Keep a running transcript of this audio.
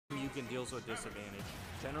Mugen deals with disadvantage.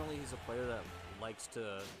 Generally, he's a player that likes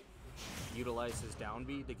to utilize his down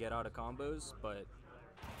B to get out of combos, but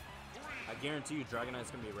I guarantee you Drago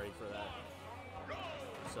Knight's going to be ready for that.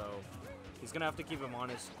 So he's going to have to keep him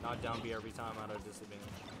honest, not down B every time out of disadvantage.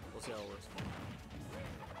 We'll see how it works.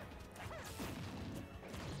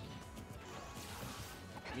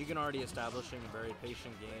 Mugen already establishing a very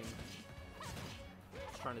patient game.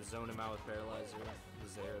 Just trying to zone him out with Paralyzer,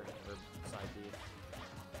 Zaire, or side B.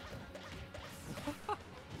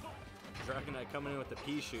 Drago Knight coming in with the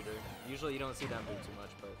P shooter. Usually you don't see that move too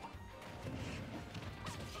much, but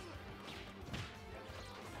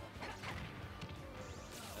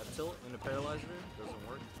that tilt into Paralyzer doesn't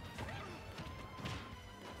work.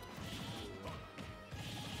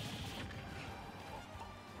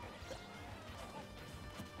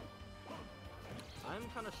 I'm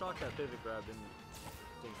kind of shocked that pivot grab didn't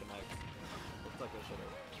connect. Looks like I should have.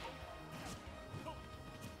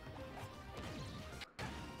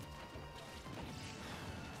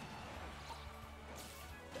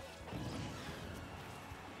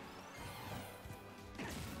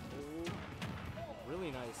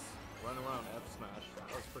 Really nice run around F smash.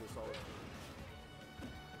 That was pretty solid.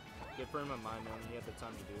 Good for him at mind knowing he had the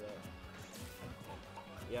time to do that.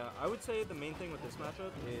 Yeah, I would say the main thing with this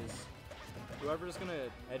matchup is whoever is gonna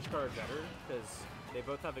edge guard better, because they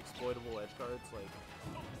both have exploitable edge guards. Like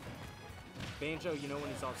Banjo, you know when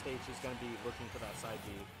he's off stage, he's gonna be looking for that side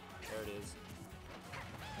B. There it is.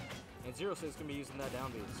 And 06 is gonna be using that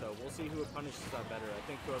down B. So we'll see who punishes that better. I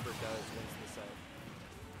think whoever does wins the set.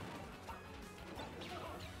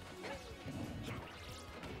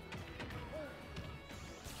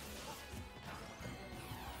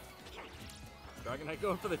 Drago Knight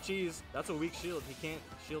going for the cheese. That's a weak shield. He can't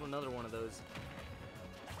shield another one of those.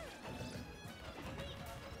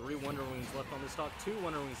 3 Wonder Wings left on the stock. 2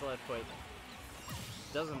 Wonder Wings left, but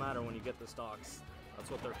it doesn't matter when you get the stocks. That's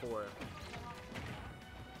what they're for.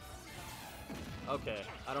 Okay,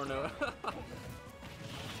 I don't know.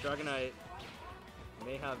 Drago Knight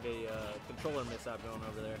may have a controller mishap going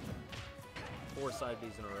over there. 4 side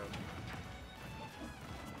Bs in a row.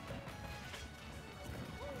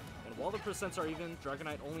 And while the percents are even, Drago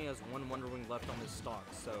Knight only has 1 Wonder Wing left on his stock,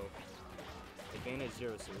 so advantage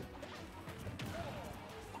 0 suit.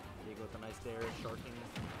 You go with a nice dare, sharking,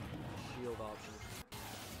 shield option.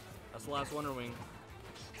 That's the last Wonder Wing.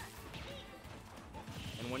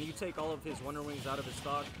 And when you take all of his Wonder Wings out of his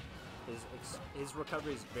stock, his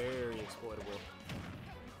recovery is very exploitable.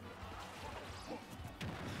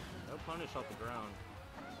 No punish off the ground.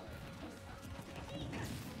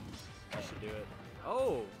 That should do it.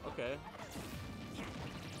 Oh, okay.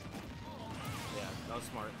 Yeah, that was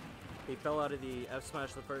smart. He fell out of the F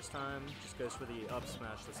smash the first time, just goes for the up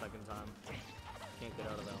smash the second time. Can't get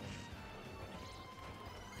out of that one.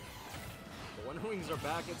 The Wonder Wings are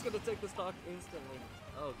back. It's gonna take the stock instantly.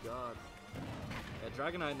 Oh god. Yeah,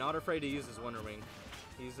 Drago Knight not afraid to use his Wonder Wing.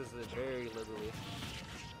 He uses it very liberally.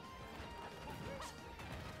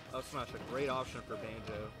 Up smash, a great option for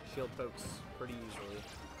Banjo. Shield pokes pretty easily.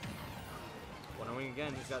 Wonder Wing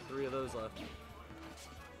again, he's got 3 of those left.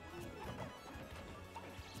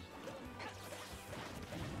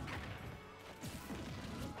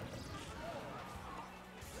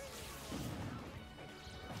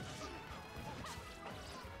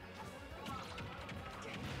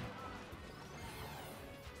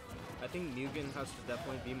 I think Mugen has to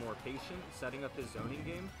definitely be more patient setting up his zoning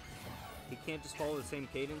game. He can't just follow the same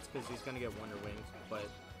cadence because he's going to get Wonder Wings, but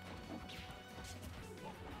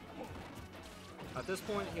at this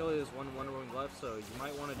point, he only has 1 Wonder Wing left, so you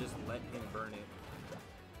might want to just let him burn it.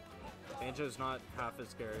 Banjo's not half as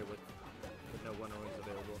scary with no Wonder Wings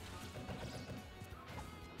available.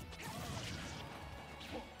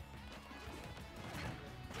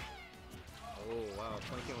 Oh wow,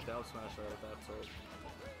 flanking with the out smash right at that tilt.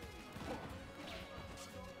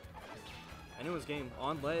 I knew his game.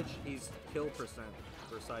 On ledge, he's kill percent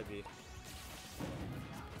for side B.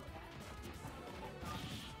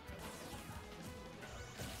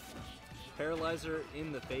 Paralyzer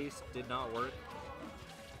in the face did not work.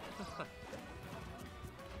 Up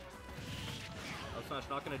smash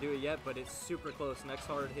not going to do it yet, but it's super close. Next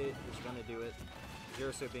hard hit is going to do it.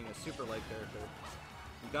 Zero Suit being a super light character.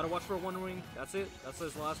 You got to watch for a Wonder Wing. That's it. That's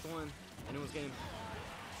his last one. Anyone's game.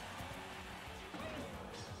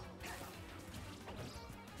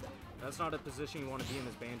 That's not a position you want to be in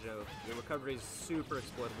as Banjo. Your recovery is super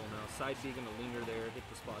exploitable now. Side B going to linger there, hit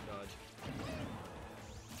the spot dodge.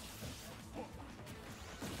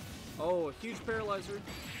 Oh, a huge paralyzer.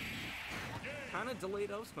 Kind of delayed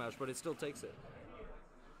up smash, but it still takes it.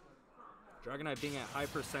 Drago Knight being at high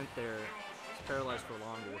percent there is paralyzed for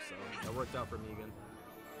longer, so that worked out for Mugen.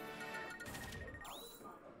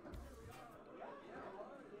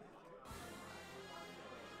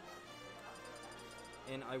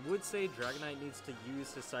 And I would say Dragonite needs to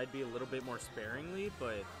use his side B a little bit more sparingly,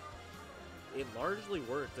 but it largely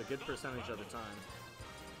worked a good percentage of the time.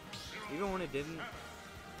 Even when it didn't,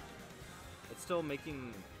 it's still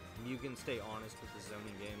making Mugen stay honest with the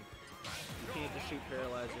zoning game. You can't just shoot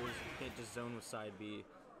paralyzers, you can't just zone with side B.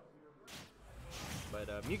 But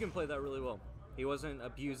Mugen played that really well. He wasn't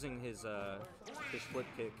abusing his flip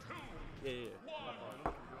kick. Yeah.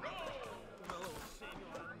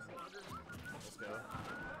 Let's go.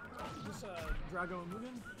 This Drago and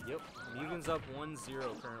Mugen? Yep. Mugen's up 1-0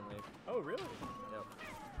 currently. Oh, really? Yep.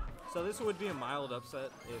 So this would be a mild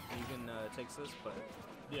upset if Mugen takes this, but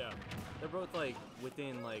yeah, they're both like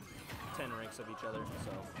within like 10 ranks of each other.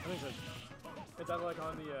 So I think it's either like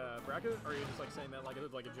on the bracket, or are you just like saying that like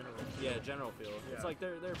it's like a general field? Yeah, general field. Yeah. It's like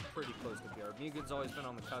they're pretty close to PR. Mugen's always been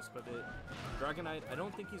on the cusp of it. Dragonite, I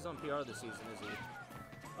don't think he's on PR this season, is he?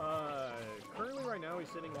 Currently right now he's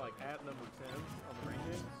sitting like at number 10 on the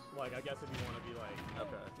rankings. Like I guess if you want to be like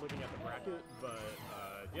looking at the bracket, but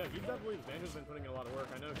yeah, he definitely, Banjo's been putting in a lot of work.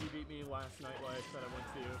 I know he beat me last Nightlife that I went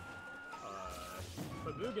to.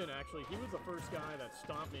 But Mugen, actually, he was the first guy that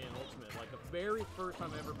stopped me in Ultimate. Like, the very first time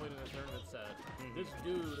I ever played in a tournament set, this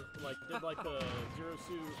dude, like, did, like, the Zero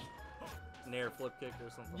Suit... Nair flip kick or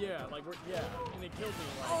something. Yeah, like, yeah, and he killed me,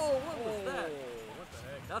 like... Oh, what was that? What the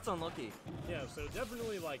heck? That's unlucky. Yeah, so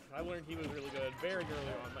definitely, like, I learned he was really good very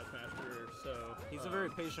early on in my Smash career, so... He's a very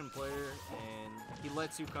patient player, and he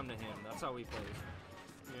lets you come to him. That's how he plays.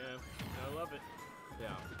 Yeah, I love it.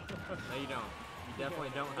 Yeah. No, you don't. You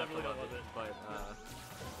definitely don't have to love it, but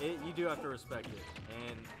you do have to respect it.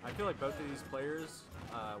 And I feel like both of these players,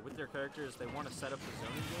 with their characters, they want to set up the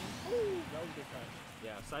zoning game. Ooh, that was a good catch.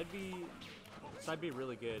 Yeah, side B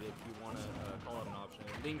really good if you want to call out an option.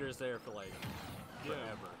 It lingers there for like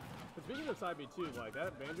forever. But speaking of side B too, like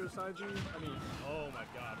that Banjo side B, I mean, oh my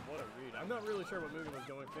god, what a read. I'm not really sure what Mugen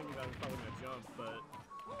was thinking that was probably going to jump, but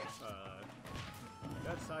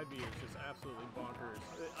that side B is just absolutely bonkers.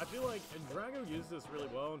 I feel like, and Drago used this really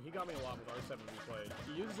well, and he got me a lot with R7 when we played.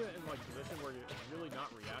 He uses it in like a position where it's really not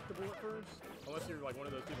reactable at first, unless you're like one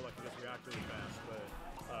of those people that can just react really fast, but...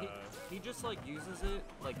 he just like uses it,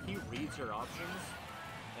 like he reads your options,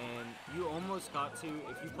 and you almost got to,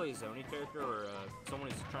 if you play a zoning character or someone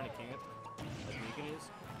who's trying to camp, like Mugen is,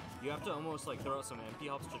 you have to almost like throw out some empty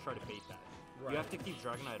hops to try to bait that. Right. You have to keep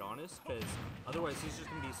Dragonite honest, because otherwise he's just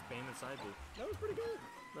going to be spamming side B. That was pretty good.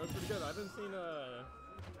 That was pretty good. I haven't seen,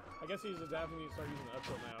 I guess he's adapting to start using the up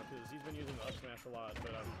tilt now, because he's been using the up smash a lot,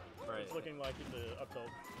 but it's looking like the up tilt.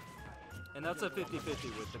 And that's a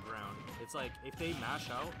 50-50 with the ground. It's like, if they mash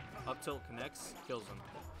out, up tilt connects, kills them.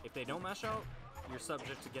 If they don't mash out, you're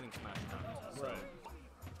subject to getting smashed down. So right.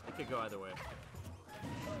 It could go either way.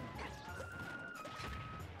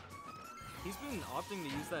 He's been opting to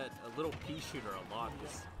use that little pea shooter a lot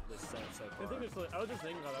this set so far. I was just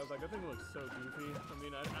thinking about that. I was like, that thing looks so goofy. I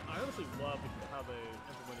mean, I honestly love how they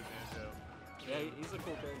implemented Banjo. Yeah, he's a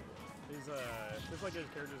cool character. He's just like his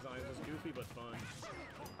character design is just goofy but fun.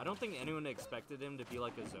 I don't think anyone expected him to be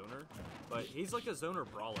like a zoner, but he's like a zoner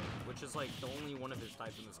brawler, which is like the only one of his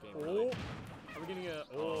type in this game. Oh, are we getting a?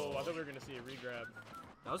 Oh, I thought we were gonna see a regrab.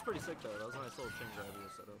 That was pretty sick though. That was a nice little chain grab he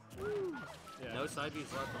was set up. Yeah. No side B's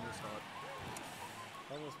left on this stock.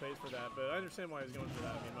 Almost pays for that, but I understand why he's going for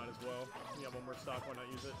that. I mean, might as well. You got one more stock, why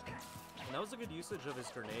not use it? And that was a good usage of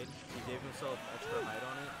his grenade. He gave himself extra height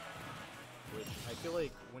on it, which I feel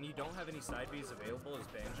like when you don't have any side Bs available as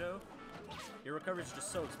Banjo, your recovery is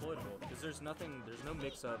just so exploitable because there's no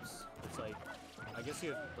mix-ups. It's like, I guess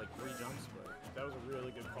you have like 3 jumps, but that was a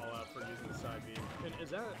really good call out for using the side B. And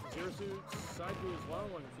is that Zero Suit side B as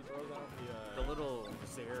well when she throws out the little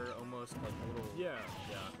Zare almost like a little yeah.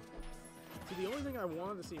 See, the only thing I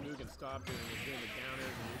wanted to see Mugen stop doing was doing the counters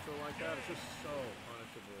and neutral like that. It's just so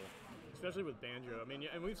punishable, especially with Banjo. I mean,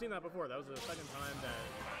 and we've seen that before. That was the second time that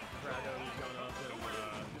Drago was going up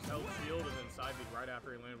and just held shield and then side beat right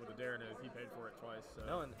after he landed with a dare, and he paid for it twice. So.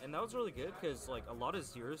 No, and that was really good because like a lot of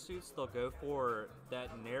Zero Suits, they'll go for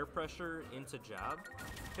that Nair pressure into jab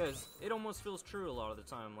because it almost feels true a lot of the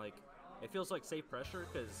time. Like it feels like safe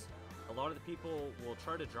pressure because a lot of the people will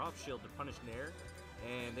try to drop shield to punish Nair,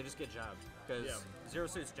 and they just get jabbed. Because Zero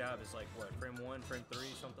Suit's jab is like, what, frame 1, frame 3,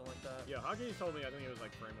 something like that? Yeah, Hockey told me I think it was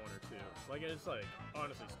like frame 1 or 2. Like, it's like,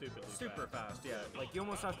 honestly, stupidly super fast. Yeah. Like, you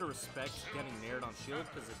almost have to respect getting nared on shield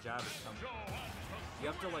because the jab is coming. You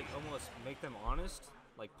have to, like, almost make them honest.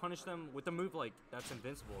 Like, punish them with a move, like, that's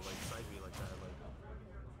invincible, like, side B like that. Like,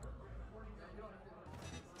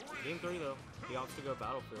 Game 3 though, he opts to go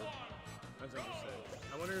Battlefield. That's interesting.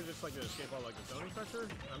 I wonder if it's like to escape all like the zoning pressure.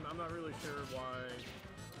 I'm not really sure why.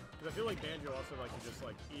 Because I feel like Banjo also like to just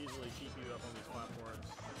like easily keep you up on these platforms.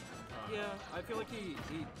 Yeah, I feel like he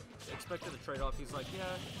expected a trade-off. He's like, yeah,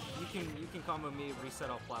 you can combo me, reset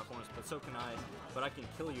all platforms, but so can I. But I can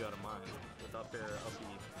kill you out of mine with up air, up B.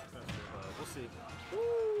 That's true. We'll see.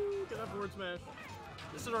 Woo! Get that forward smash.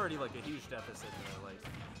 This is already like a huge deficit there. Like,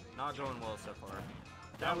 not going well so far.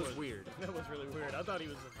 That was weird. That was really weird. I thought he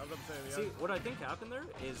was. I was about to say. See, what I think happened there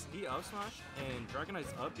is he up smash and Dragon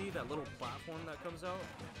Knight's up B, that little platform that comes out,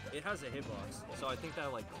 it has a hitbox. So I think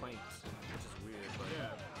that like clanks, which is weird. But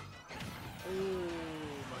yeah. Oh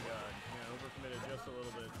my god. Yeah, overcommitted just a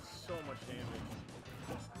little bit. So much damage.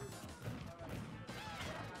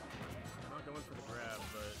 Not going for the grab,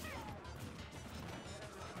 but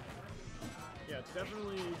yeah, it's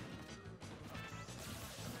definitely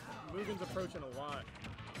Mugen's approaching a lot.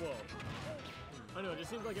 Whoa. I know, it just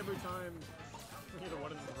seems like every time either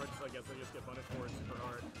one of them approaches, I guess they just get punished for it super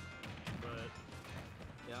hard. But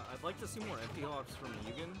yeah, I'd like to see more empty hops from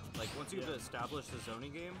Mugen. Like, once you've established the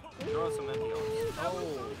zoning game, throw out some empty hops.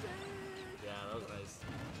 Oh! Yeah, that was nice.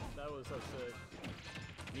 That was so sick.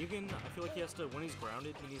 Mugen, I feel like he has to, when he's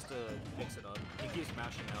grounded, he needs to mix it up. He keeps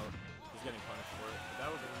mashing out. He's getting punished for it. That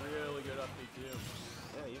was a really good up B too.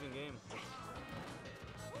 Yeah, even game.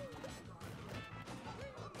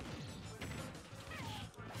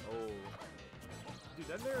 Oh. Dude,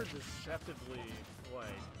 that nair is deceptively,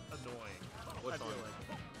 like, annoying. Which I feel one? like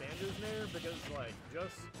Banjo's nair, because, like,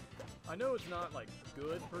 just... I know it's not, like,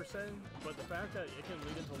 good per se, but the fact that it can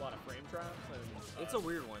lead into a lot of frame traps and... It's a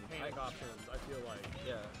weird one. Panic options, I feel like.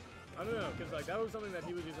 Yeah. I don't know, because, like, that was something that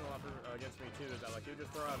he was using a lot for, against me, too, is that, like, he would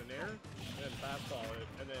just throw out an air, and then fastball it,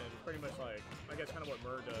 and then pretty much, like, I guess kind of what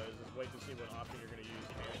Mur does is wait to see what option you're going to use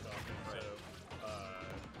panic option. Right. So,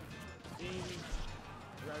 seeing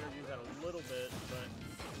Drago use that a little bit, but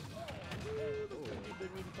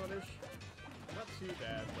didn't even punish. Not too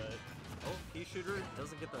bad, but Oh, key shooter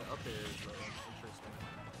doesn't get the up airs, though. Interesting.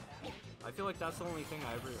 I feel like that's the only thing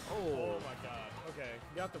I ever... oh my god. Okay,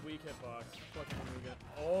 got the weak hitbox. Fucking Mugen.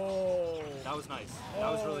 Oh! That was nice.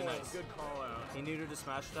 That was really nice. Good call out. He needed to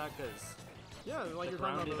smash that because Yeah, like the you're talking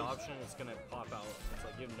grounded about option is going to pop out. It's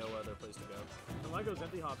like you have no other place to go. And like those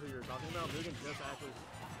empty hops that you were talking about, Mugen just actually...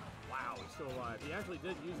 Wow, he's still alive. He actually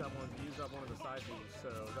did use that one. He used up one of the side Bs,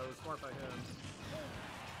 so that was smart by him.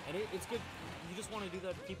 And it's good. You just want to do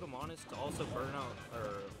that to keep him honest, to also burn out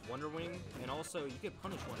or Wonder Wing, and also you can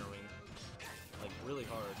punish Wonder Wing like really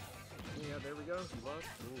hard. Yeah, there we go. Luck.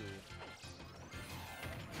 Ooh.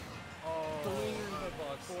 Oh, Delirium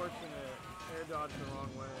hitbox. Unfortunate. Air dodged the wrong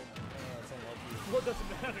way. That's unlucky. What doesn't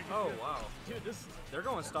matter? Oh wow. Dude, this. They're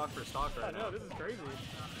going stock for stock right now. I know, this is crazy.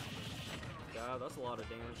 Yeah, that's a lot of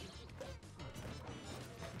damage.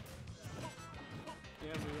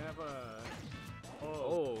 Yeah, we have a.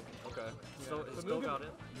 Oh, okay. Yeah. So So still Mugen- got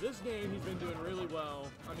it. This game, he's been doing really well.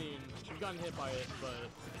 I mean, he's gotten hit by it, but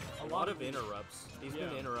A lot of interrupts. He's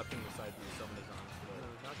been Yeah. interrupting the side view so many times.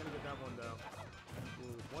 Not gonna get that one though.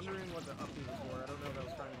 Ooh, wondering what the up B was for. I don't know if that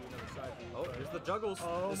was trying to be another side B. Oh, but- here's the juggles.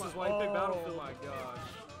 Oh This my, is why he picked Battlefield. Oh my gosh.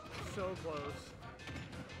 So close.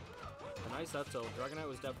 A nice up tilt. Dragon Knight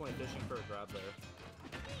was definitely fishing for a grab there.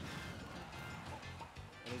 And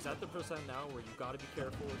he's at the percent now where you gotta be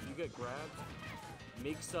careful. If you get grabbed,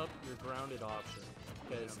 mix up your grounded option.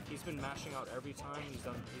 Because he's been mashing out every time he's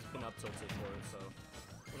been up tilted for it, so.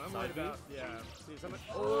 When I'm Side worried B? about, yeah. See, somebody.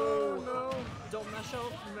 Oh, no! Don't mash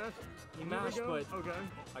out. He mashed, Here we but go. Okay.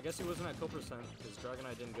 I guess he wasn't at kill percent because Dragon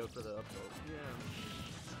Knight didn't go for the up tilt. Yeah.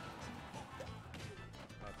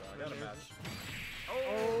 Okay, I got a match.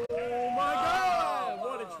 Oh my god!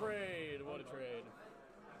 What a trade! What a trade.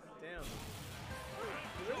 Damn.